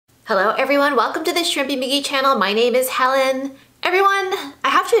Hello everyone, welcome to the Shrimpy McGee channel. My name is Helen. Everyone, I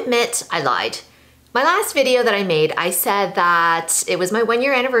have to admit, I lied. My last video that I made, I said that it was my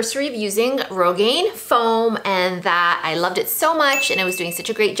 1-year anniversary of using Rogaine foam and that I loved it so much and it was doing such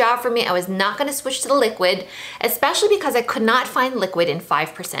a great job for me. I was not gonna switch to the liquid, especially because I could not find liquid in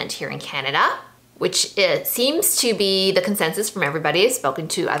 5% here in Canada, which it seems to be the consensus from everybody. I've spoken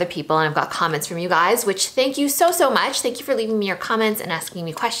to other people and I've got comments from you guys, which thank you so much. Thank you for leaving me your comments and asking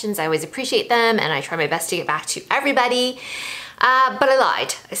me questions. I always appreciate them and I try my best to get back to everybody. But I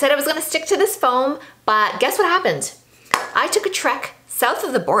lied. I said I was gonna stick to this foam, but guess what happened? I took a trek south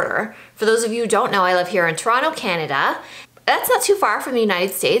of the border. For those of you who don't know, I live here in Toronto, Canada. That's not too far from the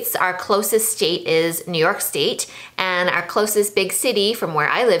United States. Our closest state is New York State, and our closest big city from where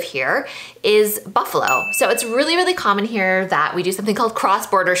I live here is Buffalo. So it's really common here that we do something called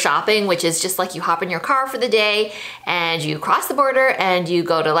cross-border shopping, which is just like you hop in your car for the day and you cross the border and you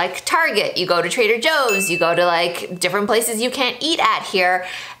go to like Target, you go to Trader Joe's, you go to like different places you can't eat at here,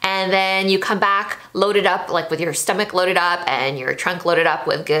 and then you come back loaded up, like with your stomach loaded up and your trunk loaded up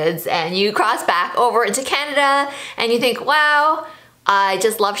with goods, and you cross back over into Canada and you think, wow, I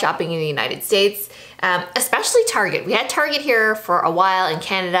just love shopping in the United States. Especially Target. We had Target here for a while in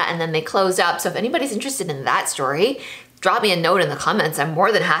Canada and then they closed up. So if anybody's interested in that story, drop me a note in the comments. I'm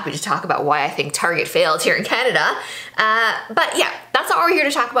more than happy to talk about why I think Target failed here in Canada. But yeah, that's not what we're here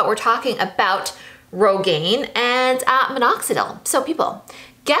to talk about. We're talking about Rogaine and Minoxidil. So people,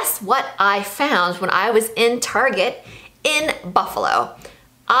 guess what I found when I was in Target in Buffalo?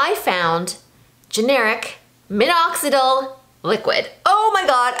 I found generic Minoxidil liquid. Oh my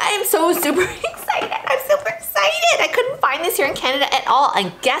God, I am so super excited. I'm super excited. I couldn't find this here in Canada at all.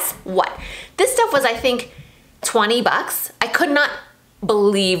 And guess what? This stuff was, I think, 20 bucks. I could not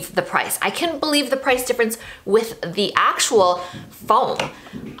believe the price. I couldn't believe the price difference with the actual foam.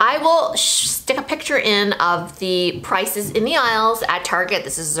 I will stick a picture in of the prices in the aisles at Target.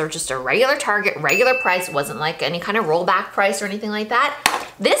 This is just a regular Target, regular price. It wasn't like any kind of rollback price or anything like that.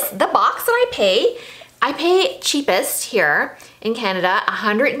 The box that I pay cheapest here in Canada,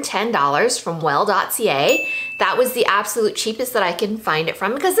 $110 from well.ca. That was the absolute cheapest that I can find it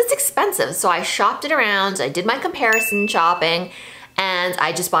from because it's expensive. So I shopped it around, I did my comparison shopping, and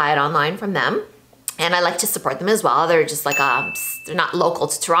I just buy it online from them. And I like to support them as well. They're just like, they're not local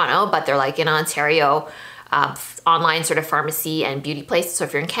to Toronto, but they're like in Ontario, online sort of pharmacy and beauty place. So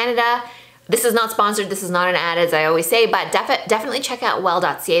if you're in Canada, this is not sponsored, this is not an ad as I always say, but definitely check out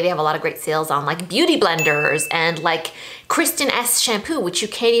well.ca. They have a lot of great sales on like beauty blenders and like Kristen S shampoo, which you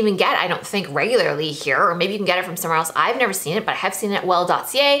can't even get, I don't think, regularly here, or maybe you can get it from somewhere else. I've never seen it, but I have seen it at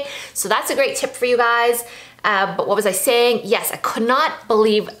well.ca. So that's a great tip for you guys. But what was I saying? Yes, I could not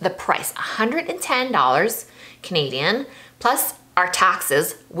believe the price. $110 Canadian, plus our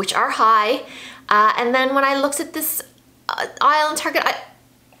taxes, which are high. And then when I looked at this aisle in Target,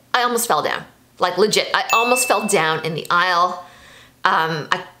 I almost fell down, like legit. I almost fell down in the aisle.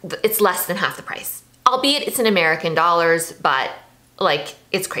 It's less than half the price, albeit it's in American dollars, but like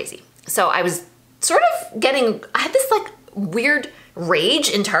it's crazy. So I was sort of I had this like weird rage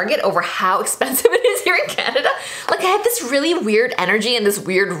in Target over how expensive it is here in Canada. Like I had this really weird energy and this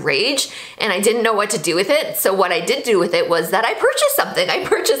weird rage and I didn't know what to do with it. So what I did do with it was that I purchased something. I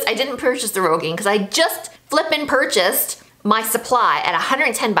didn't purchase the Rogaine because I just flippin' purchased my supply at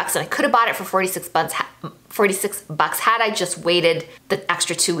 110 bucks and I could have bought it for 46 bucks had I just waited the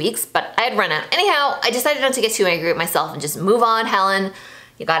extra 2 weeks, but I had run out. Anyhow, I decided not to get too angry at myself and just move on, Helen.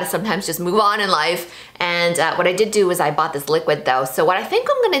 You gotta sometimes just move on in life. And what I did do was I bought this liquid though. So what I think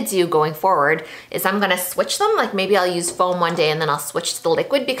I'm gonna do going forward is I'm gonna switch them. Like maybe I'll use foam one day and then I'll switch to the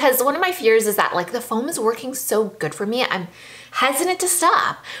liquid, because one of my fears is that like the foam is working so good for me. I'm hesitant to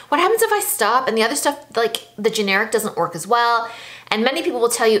stop. What happens if I stop and the other stuff, like the generic, doesn't work as well? And many people will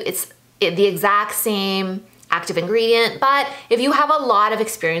tell you it's the exact same active ingredient, but if you have a lot of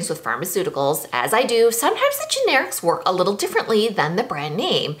experience with pharmaceuticals, as I do, sometimes the generics work a little differently than the brand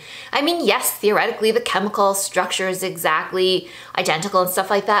name. I mean, yes, theoretically the chemical structure is exactly identical and stuff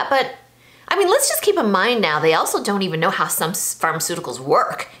like that, but I mean, let's just keep in mind now, they also don't even know how some pharmaceuticals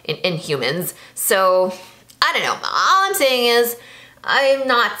work in humans. So I don't know, all I'm saying is I'm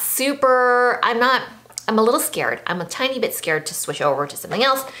a little scared. I'm a tiny bit scared to switch over to something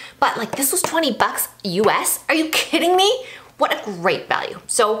else, but like this was 20 bucks US. Are you kidding me? What a great value.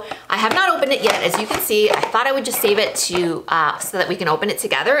 So I have not opened it yet. As you can see, I thought I would just save it to so that we can open it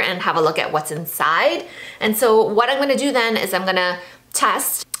together and have a look at what's inside. And so what I'm gonna do then is I'm gonna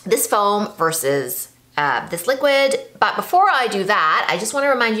test this foam versus this liquid. But before I do that, I just wanna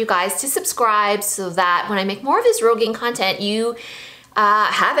remind you guys to subscribe so that when I make more of this Rogaine content, you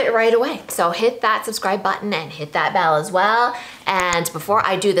have it right away. So hit that subscribe button and hit that bell as well. And before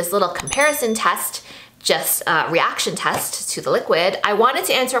I do this little comparison test, just reaction test to the liquid, I wanted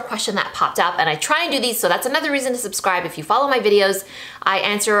to answer a question that popped up, and I try and do these, so that's another reason to subscribe. If you follow my videos,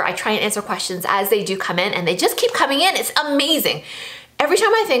 I try and answer questions as they do come in, and they just keep coming in. It's amazing. Every time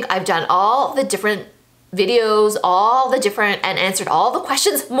I think I've done all the different videos, and answered all the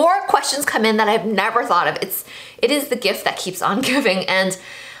questions, more questions come in that I've never thought of. It is the gift that keeps on giving, and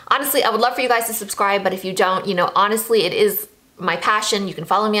honestly, I would love for you guys to subscribe, but if you don't, you know, honestly, it is my passion. You can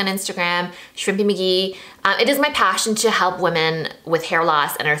follow me on Instagram, Shrimpy McGee. It is my passion to help women with hair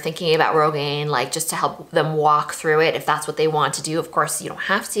loss and are thinking about Rogaine, like just to help them walk through it if that's what they want to do. Of course, you don't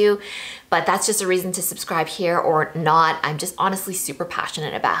have to, but that's just a reason to subscribe here or not. I'm just honestly super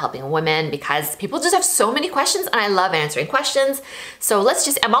passionate about helping women because people just have so many questions and I love answering questions. So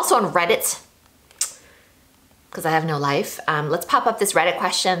I'm also on Reddit because I have no life. Let's pop up this Reddit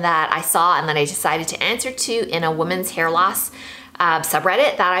question that I saw and then I decided to answer to in a women's hair loss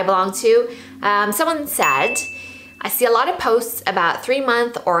subreddit that I belong to. Someone said, I see a lot of posts about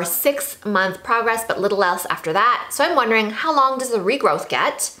 3-month or 6-month progress, but little else after that. So I'm wondering, how long does the regrowth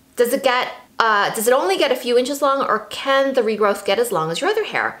get? Does it only get a few inches long, or can the regrowth get as long as your other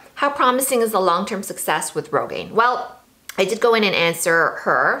hair? How promising is the long-term success with Rogaine? Well, I did go in and answer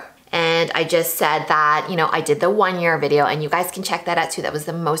her. And I just said that, you know, I did the 1-year video and you guys can check that out too. That was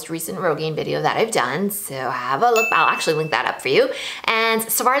the most recent Rogaine video that I've done. So have a look. I'll actually link that up for you. And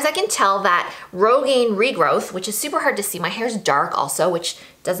so far as I can tell, that Rogaine regrowth, which is super hard to see, my hair's dark also, which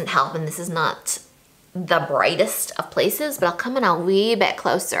doesn't help. And this is not the brightest of places, but I'll come in a wee bit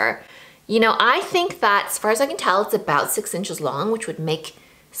closer. You know, I think that as far as I can tell, it's about 6 inches long, which would make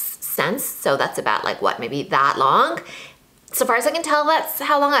sense. So that's about like what, maybe that long. So far as I can tell, that's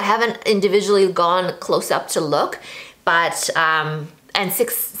how long. I haven't individually gone close up to look, but, and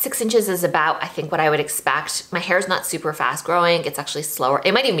six inches is about, I think, what I would expect. My hair's not super fast growing. It's actually slower.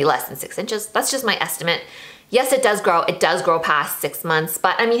 It might even be less than 6 inches. That's just my estimate. Yes, it does grow. It does grow past 6 months,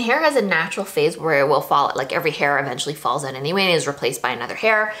 but I mean, hair has a natural phase where it will fall, like every hair eventually falls out anyway and is replaced by another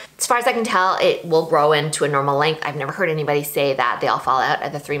hair. As far as I can tell, it will grow into a normal length. I've never heard anybody say that they all fall out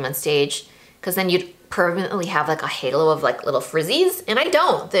at the 3-month stage, because then you'd permanently have like a halo of like little frizzies, and I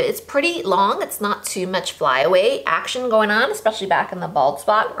don't. It's pretty long. It's not too much flyaway action going on, especially back in the bald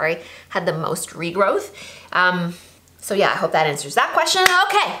spot where I had the most regrowth. So yeah, I hope that answers that question.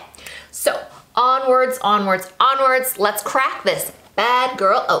 Okay, so onwards, onwards, onwards. Let's crack this bad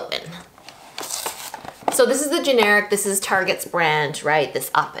girl open. So this is the generic, this is Target's brand, right?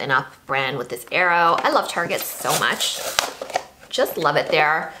 This Up and Up brand with this arrow. I love Target so much. Just love it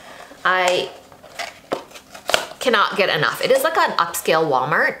there. I cannot get enough. It is like an upscale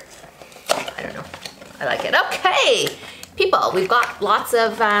Walmart. I don't know. I like it. Okay, people, we've got lots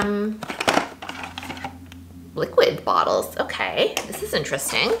of liquid bottles. Okay, this is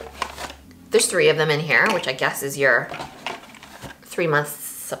interesting. There's 3 of them in here, which I guess is your 3-month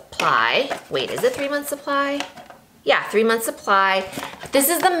supply. Wait, is it 3-month supply? Yeah, 3-month supply. This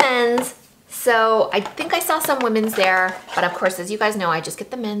is the men's. So I think I saw some women's there, but of course, as you guys know, I just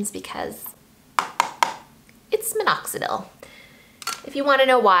get the men's because it's Minoxidil. If you want to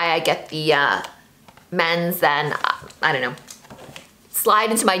know why I get the men's, then I don't know. Slide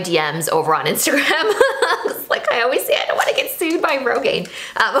into my DMs over on Instagram. Like I always say, I don't want to get sued by Rogaine.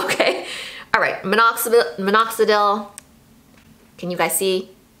 Okay, all right, Minoxidil. Can you guys see?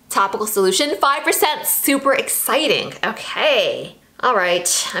 Topical solution, 5%, super exciting. Okay. All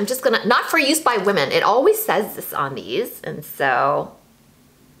right, I'm just gonna, not for use by women. It always says this on these. And so,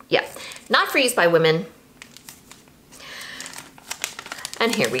 yeah, not for use by women.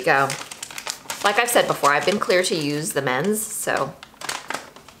 And here we go. Like I've said before, I've been clear to use the men's. So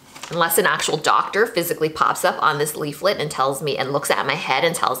unless an actual doctor physically pops up on this leaflet and tells me and looks at my head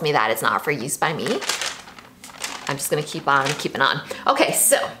and tells me that it's not for use by me, I'm just gonna keep on keeping on. Okay,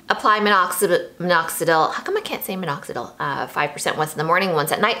 so apply Minoxidil. How come I can't say Minoxidil? 5% once in the morning,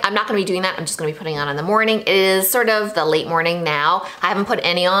 once at night. I'm not gonna be doing that. I'm just gonna be putting on in the morning. It is sort of the late morning now. I haven't put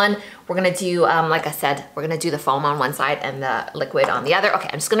any on. We're gonna do, like I said, we're gonna do the foam on one side and the liquid on the other. Okay,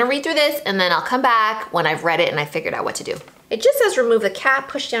 I'm just gonna read through this and then I'll come back when I've read it and I figured out what to do. It just says remove the cap,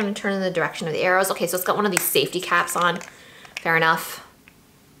 push down and turn in the direction of the arrows. Okay, so it's got one of these safety caps on. Fair enough.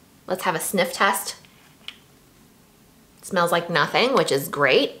 Let's have a sniff test. Smells like nothing, which is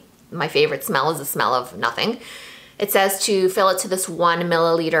great. My favorite smell is the smell of nothing. It says to fill it to this 1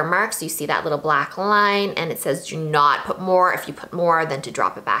 milliliter mark. So you see that little black line, and it says do not put more. If you put more, then to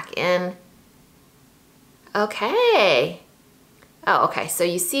drop it back in. Okay. Oh, okay, so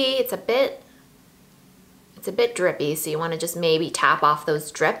you see it's a bit It's a bit drippy, so you wanna just maybe tap off those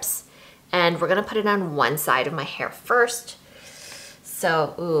drips. And we're gonna put it on one side of my hair first.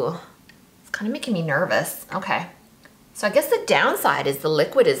 So, ooh, it's kind of making me nervous. Okay, so I guess the downside is the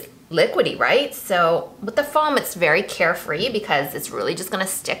liquid is liquidy, right? So with the foam, it's very carefree because it's really just gonna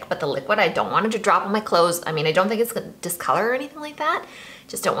stick, but the liquid, I don't want it to drop on my clothes. I mean, I don't think it's gonna discolor or anything like that.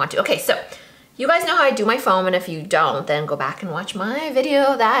 Just don't want to. Okay, so you guys know how I do my foam, and if you don't, then go back and watch my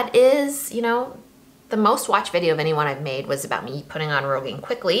video. That is, you know, the most watched video of anyone I've made was about me putting on Rogaine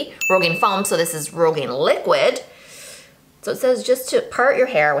quickly. Rogaine foam, so this is Rogaine liquid. So it says just to part your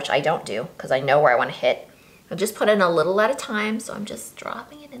hair, which I don't do because I know where I want to hit. I'll just put in a little at a time, so I'm just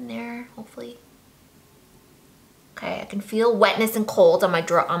dropping it in there, hopefully. Okay, I can feel wetness and cold on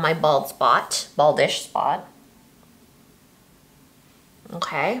my bald spot, baldish spot.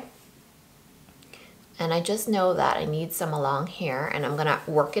 Okay. And I just know that I need some along here, and I'm gonna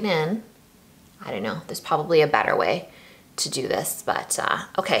work it in. I don't know, there's probably a better way to do this, but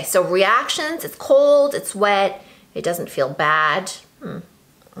okay, so reactions, it's cold, it's wet, it doesn't feel bad.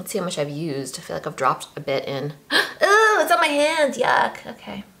 Let's see how much I've used. I feel like I've dropped a bit in. Oh, it's on my hands, yuck.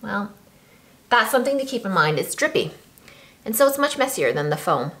 Okay, well, that's something to keep in mind. It's drippy. And so it's much messier than the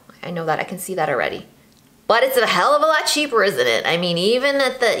foam. I know that, I can see that already. But it's a hell of a lot cheaper, isn't it? I mean, even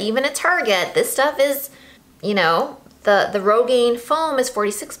at Target, this stuff is, you know, the Rogaine foam is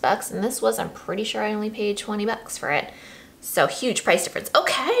 46 bucks, and this was, I'm pretty sure I only paid 20 bucks for it. So huge price difference.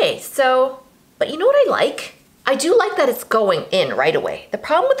 Okay, so, but you know what I like? I do like that it's going in right away. The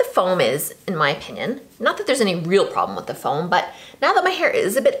problem with the foam is, in my opinion, not that there's any real problem with the foam, but now that my hair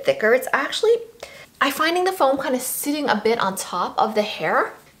is a bit thicker, it's actually, I'm finding the foam kind of sitting a bit on top of the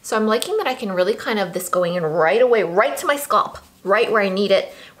hair. So I'm liking that I can really kind of, this going in right away, right to my scalp, right where I need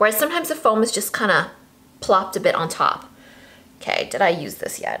it. Whereas sometimes the foam is just kind of plopped a bit on top. Okay, did I use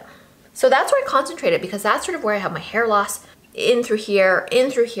this yet? So that's where I concentrated because that's sort of where I have my hair loss, in through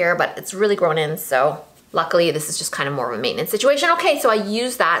here, but it's really grown in, so luckily this is just kind of more of a maintenance situation. Okay, so I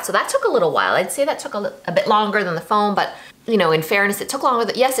used that, so that took a little while. I'd say that took a bit longer than the foam, but you know, in fairness, it took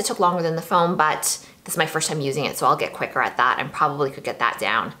longer, yes, it took longer than the foam, but this is my first time using it, so I'll get quicker at that and probably could get that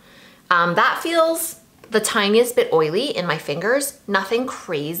down. That feels the tiniest bit oily in my fingers, nothing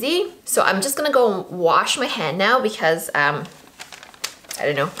crazy. So I'm just gonna go wash my hand now because, I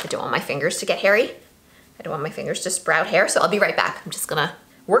don't know, I don't want my fingers to get hairy. I don't want my fingers to sprout hair, so I'll be right back. I'm just gonna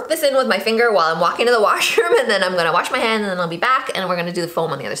work this in with my finger while I'm walking to the washroom, and then I'm gonna wash my hand, and then I'll be back, and we're gonna do the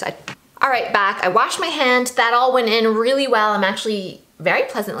foam on the other side. All right, back. I washed my hand. That all went in really well. I'm actually very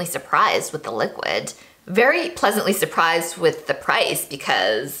pleasantly surprised with the liquid. Very pleasantly surprised with the price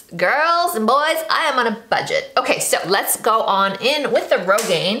because girls and boys, I am on a budget. Okay, so let's go on in with the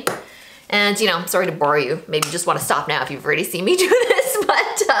Rogaine. And you know, I'm sorry to bore you. Maybe you just want to stop now if you've already seen me do this,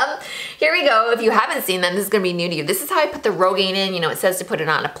 but here we go. If you haven't seen them, this is gonna be new to you. This is how I put the Rogaine in. You know, it says to put it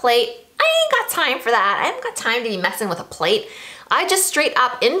on a plate. I ain't got time for that. I haven't got time to be messing with a plate. I just straight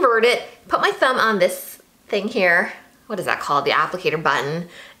up invert it, put my thumb on this thing here. What is that called? The applicator button.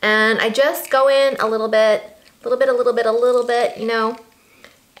 And I just go in a little bit, you know,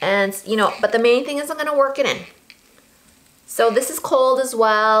 and you know, but the main thing is I'm gonna work it in. So this is cold as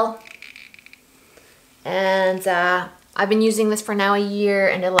well. And I've been using this for now a year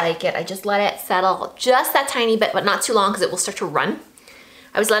and I like it. I just let it settle just that tiny bit, but not too long because it will start to run.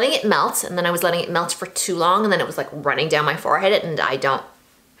 I was letting it melt and then I was letting it melt for too long and then it was like running down my forehead and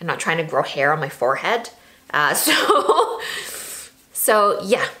I'm not trying to grow hair on my forehead. So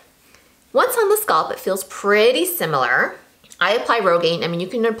yeah, once on the scalp, it feels pretty similar. I apply Rogaine. I mean, you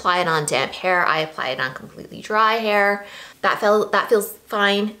can apply it on damp hair. I apply it on completely dry hair. That feels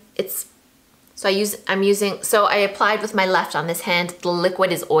fine. So I applied with my left on this hand. The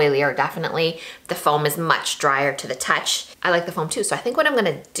liquid is oilier, definitely. The foam is much drier to the touch. I like the foam too. So I think what I'm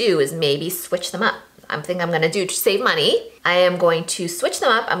gonna do is maybe switch them up. I think I'm gonna do to save money. I am going to switch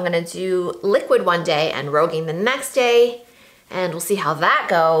them up. I'm gonna do liquid one day and Rogaine the next day, and we'll see how that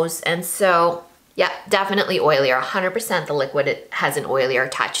goes. And so, yeah, definitely oilier. 100% the liquid, it has an oilier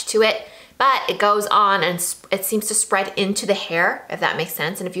touch to it, but it goes on and it seems to spread into the hair, if that makes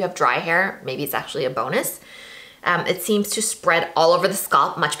sense. And if you have dry hair, maybe it's actually a bonus. It seems to spread all over the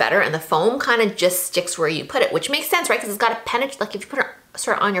scalp much better, and the foam kind of just sticks where you put it, which makes sense, right? Because it's got to penetrate, like if you put it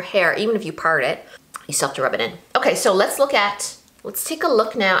sort of on your hair, even if you part it, you still have to rub it in. Okay, so let's take a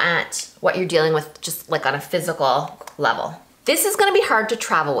look now at what you're dealing with just like on a physical level. This is gonna be hard to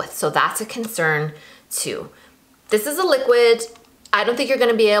travel with, so that's a concern too. This is a liquid. I don't think you're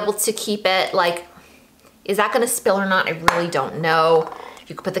gonna be able to keep it, like, is that gonna spill or not? I really don't know.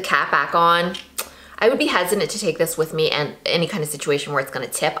 You could put the cap back on. I would be hesitant to take this with me in any kind of situation where it's gonna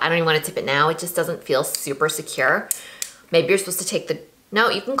tip. I don't even wanna tip it now. It just doesn't feel super secure. Maybe you're supposed to take the, no,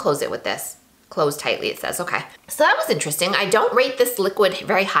 you can close it with this. Close tightly, it says, okay. So that was interesting. I don't rate this liquid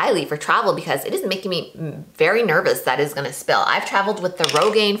very highly for travel because it is making me very nervous that it's gonna spill. I've traveled with the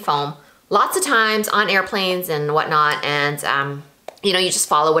Rogaine foam lots of times on airplanes and whatnot, and you know, you just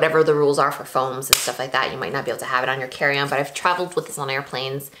follow whatever the rules are for foams and stuff like that. You might not be able to have it on your carry-on, but I've traveled with this on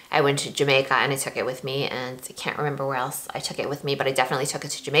airplanes. I went to Jamaica and I took it with me, and I can't remember where else I took it with me, but I definitely took it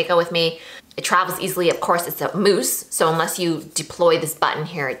to Jamaica with me. It travels easily. Of course, it's a mousse, so unless you deploy this button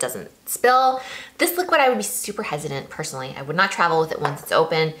here, it doesn't spill. This liquid, I would be super hesitant personally. I would not travel with it once it's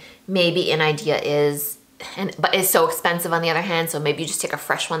open. Maybe an idea is, but it's so expensive on the other hand, so maybe you just take a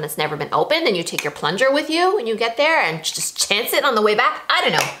fresh one that's never been opened and you take your plunger with you when you get there and just chance it on the way back. I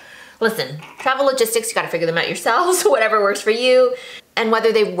don't know. Listen, travel logistics, you gotta figure them out yourselves, whatever works for you. And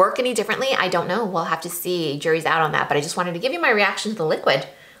whether they work any differently, I don't know. We'll have to see. Jury's out on that, but I just wanted to give you my reaction to the liquid.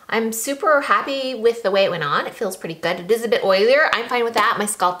 I'm super happy with the way it went on. It feels pretty good. It is a bit oilier. I'm fine with that. My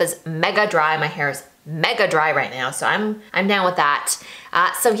scalp is mega dry. My hair is mega dry right now, so I'm down with that.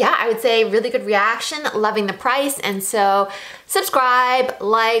 So yeah, I would say really good reaction, loving the price, and so subscribe,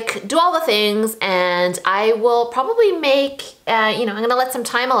 like, do all the things, and I will probably make, you know, I'm gonna let some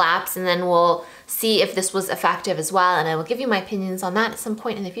time elapse and then we'll see if this was effective as well, and I will give you my opinions on that at some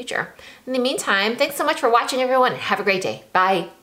point in the future. In the meantime, thanks so much for watching everyone, and have a great day. Bye.